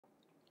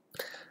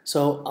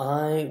So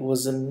I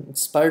was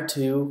inspired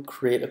to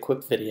create a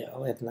quick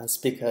video, and that's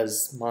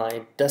because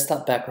my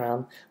desktop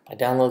background, my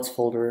downloads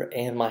folder,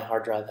 and my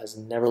hard drive has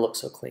never looked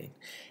so clean.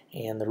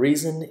 And the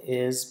reason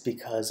is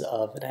because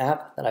of an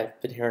app that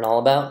I've been hearing all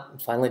about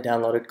and finally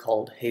downloaded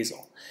called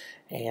Hazel.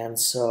 And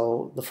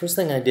so the first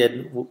thing I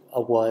did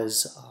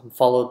was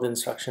follow the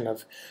instruction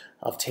of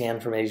Tan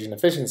from Asian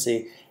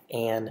Efficiency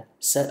and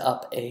set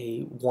up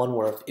a one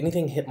where if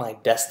anything hit my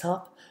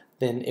desktop,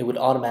 then it would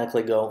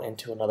automatically go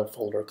into another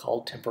folder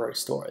called temporary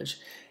storage.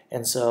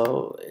 And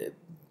so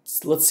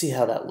let's see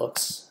how that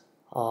looks.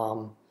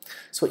 So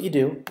what you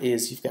do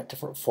is you've got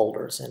different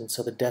folders, and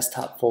so the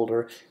desktop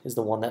folder is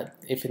the one that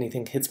if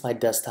anything hits my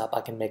desktop, I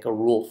can make a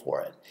rule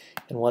for it.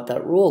 And what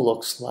that rule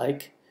looks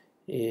like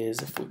is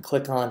if we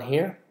click on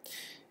here,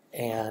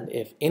 and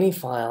if any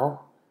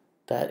file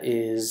that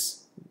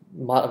is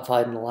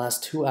modified in the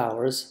last 2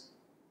 hours,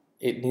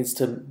 it needs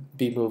to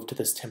be moved to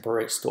this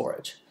temporary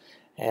storage.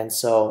 And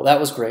so that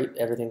was great.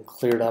 Everything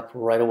cleared up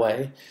right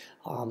away.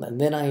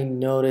 And then I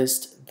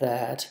noticed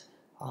that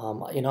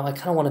I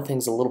kind of wanted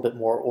things a little bit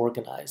more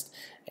organized.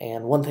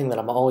 And one thing that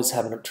I'm always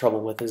having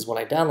trouble with is when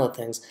I download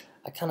things,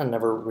 I kind of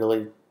never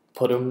really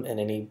put them in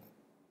any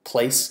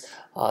place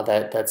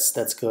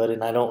that's good,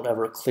 and I don't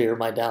ever clear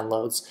my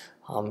downloads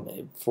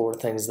for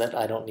things that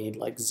I don't need,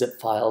 like zip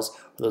files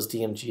or those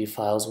DMG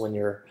files when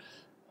you're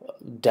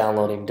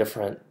downloading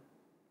different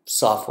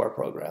software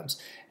programs.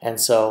 And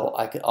so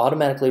I could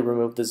automatically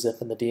remove the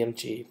zip and the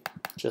DMG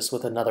just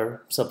with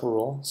another simple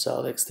rule.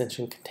 So the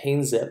extension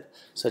contains zip,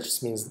 so it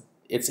just means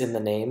it's in the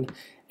name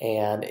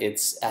and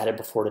it's added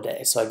before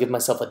today. So I give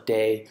myself a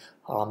day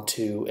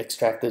to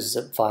extract those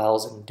zip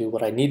files and do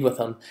what I need with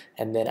them,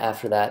 and then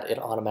after that it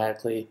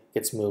automatically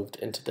gets moved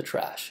into the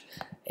trash.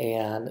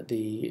 And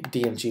the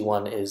DMG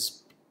one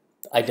is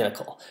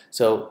identical.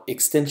 So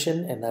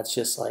extension, and that's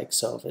just like,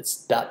 so if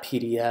it's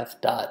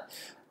 .pdf,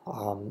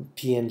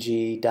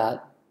 .png,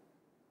 .doc,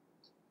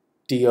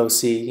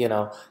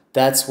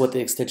 that's what the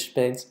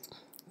extension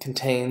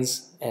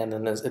contains, and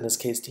in this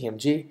case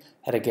DMG,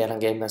 and again I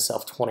gave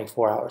myself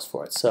 24 hours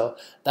for it. So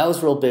that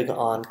was real big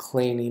on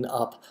cleaning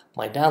up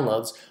my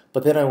downloads,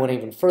 but then I went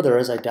even further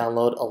as I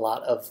download a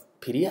lot of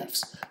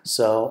PDFs.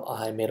 So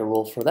I made a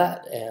rule for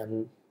that,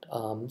 and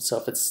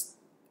so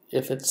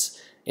if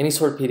it's any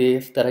sort of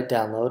PDF that I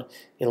download,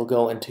 it'll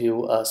go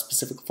into a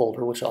specific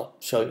folder, which I'll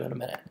show you in a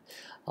minute.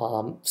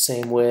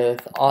 Same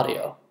with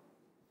audio.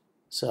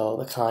 So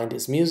the kind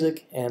is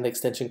music, and the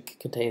extension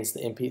contains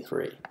the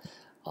MP3.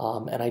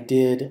 And I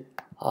did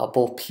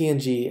both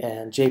PNG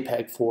and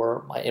JPEG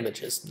for my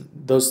images.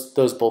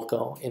 Those both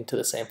go into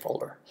the same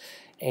folder.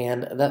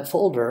 And that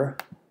folder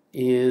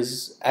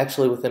is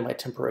actually within my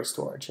temporary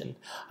storage. And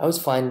I always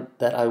find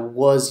that I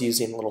was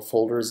using little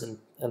folders and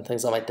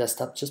things on my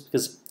desktop just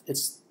because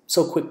it's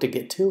so quick to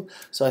get to.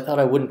 So I thought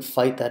I wouldn't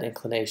fight that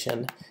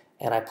inclination,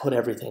 and I put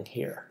everything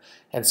here.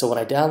 And so when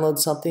I download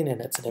something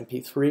and it's an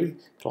MP3,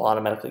 it'll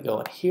automatically go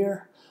in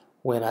here.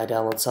 When I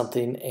download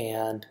something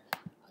and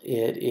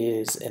it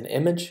is an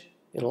image,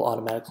 it'll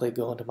automatically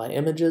go into my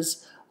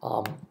images.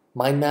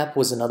 Mind map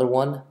was another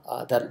one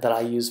that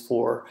I use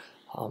for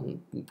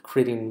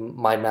creating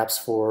mind maps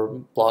for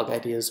blog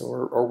ideas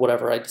or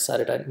whatever I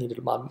decided I needed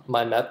a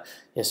mind map.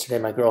 Yesterday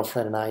my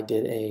girlfriend and I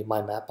did a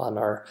mind map on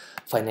our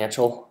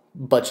financial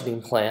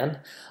budgeting plan,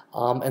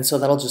 and so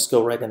that'll just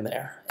go right in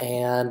there.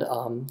 And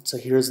so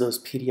here's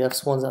those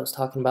PDFs ones I was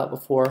talking about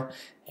before,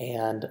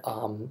 and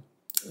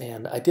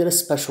I did a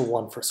special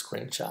one for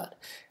screenshot.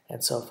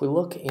 And so if we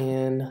look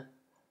in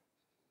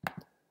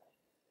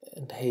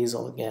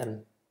Hazel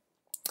again,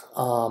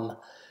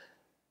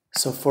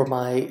 so for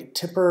my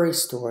temporary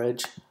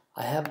storage,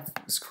 I have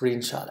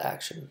screenshot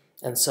action.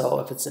 And so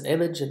if it's an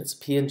image and it's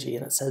PNG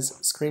and it says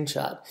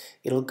screenshot,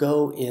 it'll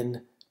go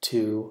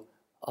into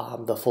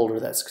the folder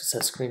that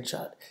says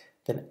screenshot.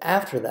 Then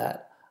after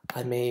that,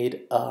 I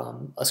made a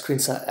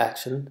screenshot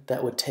action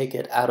that would take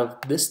it out of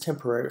this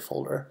temporary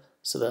folder,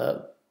 so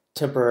the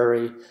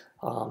temporary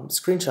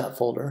screenshot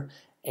folder,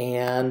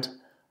 and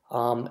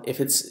if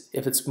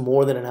it's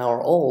more than an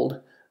hour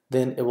old,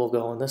 then it will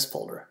go in this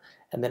folder.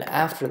 And then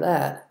after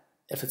that,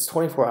 if it's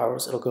 24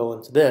 hours, it'll go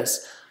into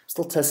this. I'm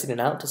still testing it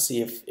out to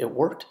see if it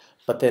worked,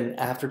 but then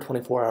after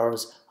 24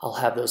 hours, I'll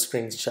have those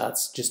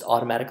screenshots just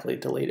automatically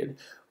deleted,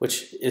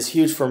 which is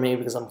huge for me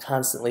because I'm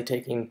constantly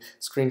taking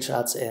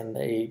screenshots, and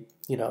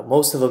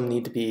most of them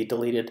need to be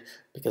deleted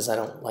because I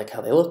don't like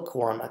how they look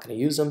or I'm not going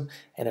to use them.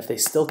 And if they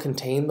still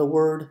contain the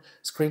word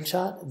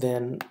screenshot,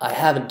 then I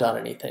haven't done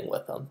anything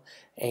with them.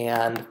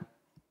 And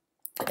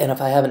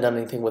if I haven't done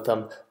anything with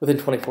them within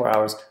 24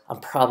 hours, I'm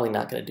probably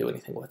not going to do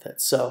anything with it.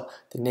 So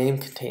the name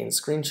contains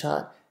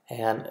screenshot,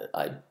 and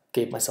I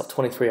gave myself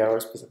 23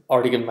 hours because I've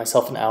already given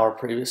myself an hour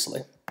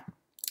previously.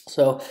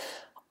 So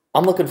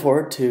I'm looking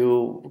forward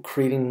to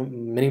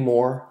creating many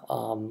more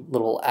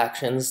little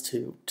actions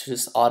to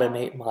just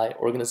automate my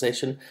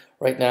organization.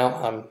 Right now,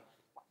 I'm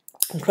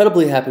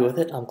incredibly happy with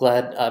it. I'm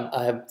glad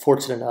I am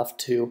fortunate enough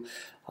to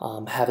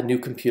have a new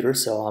computer,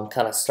 so I'm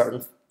kind of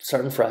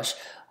starting fresh.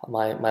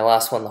 My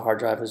last one, the hard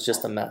drive, was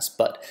just a mess.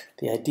 But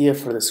the idea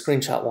for the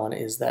screenshot one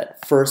is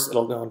that first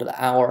it'll go into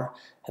the hour,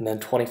 and then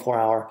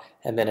 24-hour,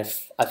 and then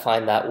if I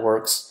find that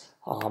works,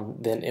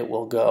 then it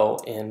will go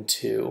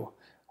into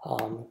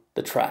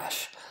the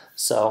trash.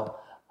 So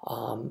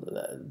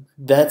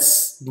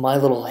that's my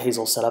little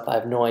Hazel setup. I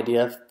have no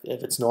idea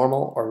if it's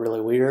normal or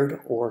really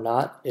weird or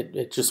not.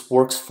 It just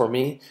works for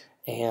me,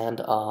 and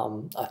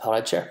I thought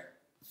I'd share.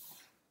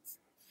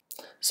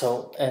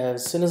 So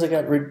as soon as I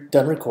got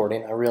done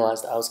recording, I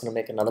realized I was going to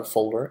make another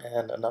folder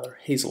and another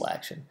Hazel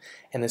action.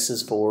 And this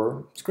is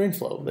for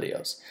ScreenFlow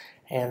videos.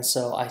 And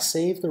so I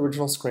saved the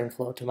original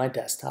ScreenFlow to my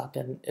desktop,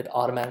 and it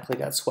automatically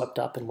got swept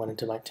up and went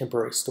into my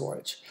temporary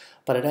storage.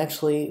 But I'd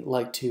actually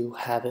like to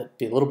have it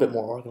be a little bit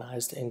more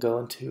organized and go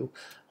into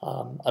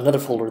another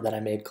folder that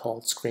I made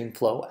called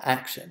ScreenFlow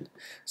Action.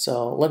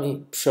 So let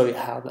me show you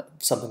how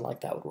something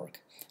like that would work.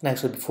 And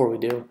actually, before we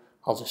do,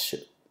 I'll just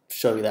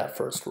show you that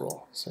first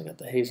rule. So I got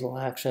the Hazel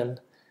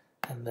action,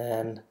 and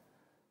then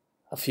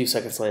a few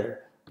seconds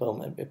later,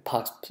 boom, it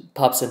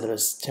pops into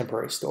this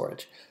temporary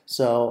storage.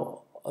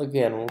 So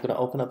again, we're going to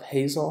open up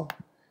Hazel,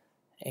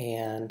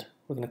 and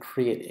we're going to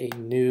create a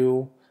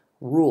new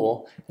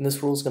rule, and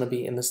this rule is going to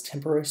be in this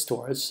temporary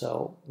storage.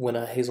 So when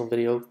a Hazel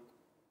video,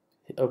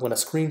 when a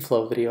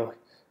ScreenFlow video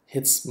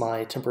hits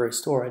my temporary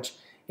storage,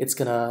 it's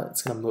gonna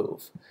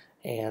move.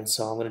 And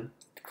so I'm going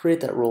to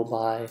create that rule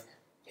by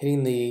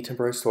hitting the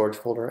temporary storage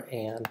folder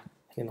and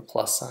hitting the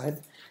plus sign,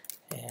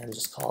 and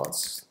just call it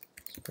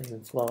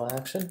ScreenFlow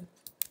Action.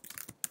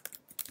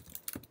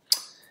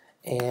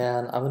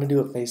 And I'm going to do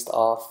it based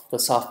off the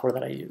software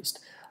that I used.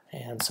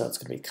 And so it's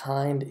going to be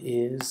kind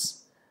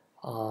is,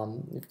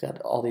 you've got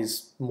all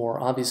these more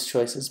obvious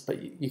choices,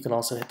 but you can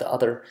also hit the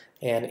other,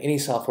 and any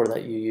software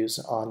that you use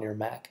on your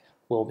Mac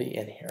will be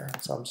in here.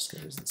 So I'm just going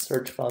to use the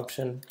search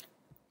function,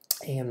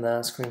 and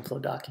the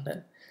ScreenFlow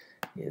document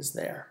is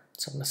there.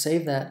 So I'm going to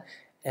save that.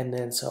 And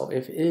then, so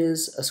if it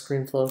is a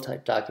ScreenFlow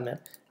type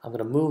document, I'm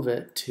going to move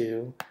it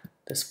to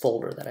this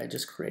folder that I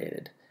just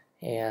created.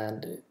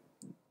 And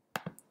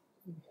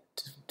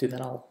to do that,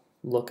 I'll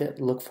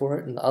look for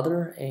it in the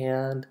other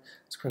and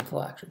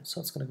ScreenFlow Action. So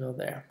it's going to go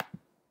there.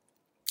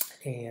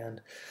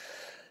 And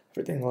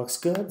everything looks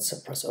good, so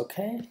press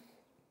OK.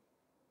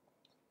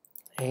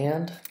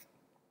 And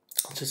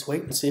I'll just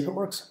wait and see if it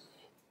works.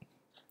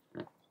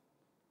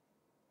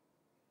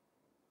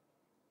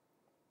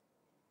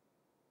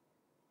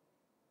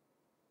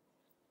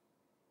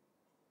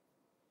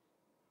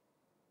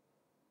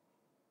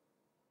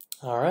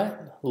 Alright,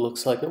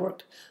 looks like it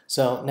worked.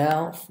 So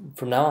now,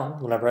 from now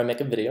on, whenever I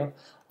make a video,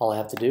 all I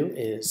have to do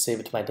is save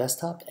it to my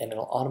desktop, and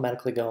it'll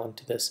automatically go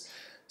into this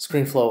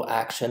ScreenFlow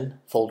Action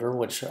folder,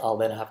 which I'll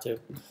then have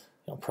to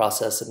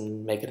process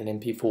and make it an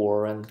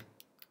MP4 and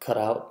cut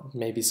out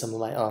maybe some of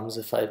my ums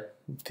if I'm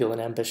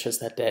feeling ambitious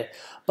that day.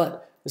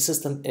 But the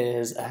system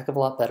is a heck of a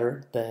lot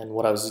better than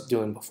what I was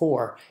doing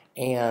before,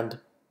 and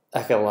a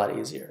heck of a lot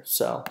easier.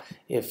 So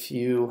if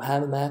you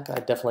have a Mac, I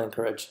definitely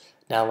encourage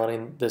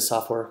downloading this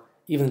software,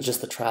 even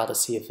just the trial, to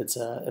see if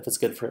it's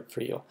good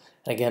for you.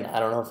 And again, I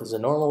don't know if there's a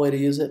normal way to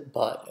use it,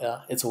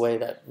 but it's a way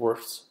that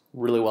works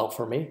really well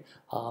for me.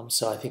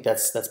 So I think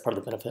that's part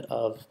of the benefit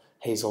of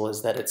Hazel,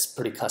 is that it's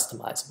pretty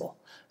customizable.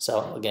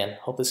 So again,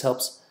 hope this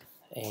helps,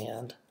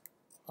 and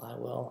I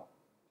will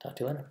talk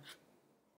to you later.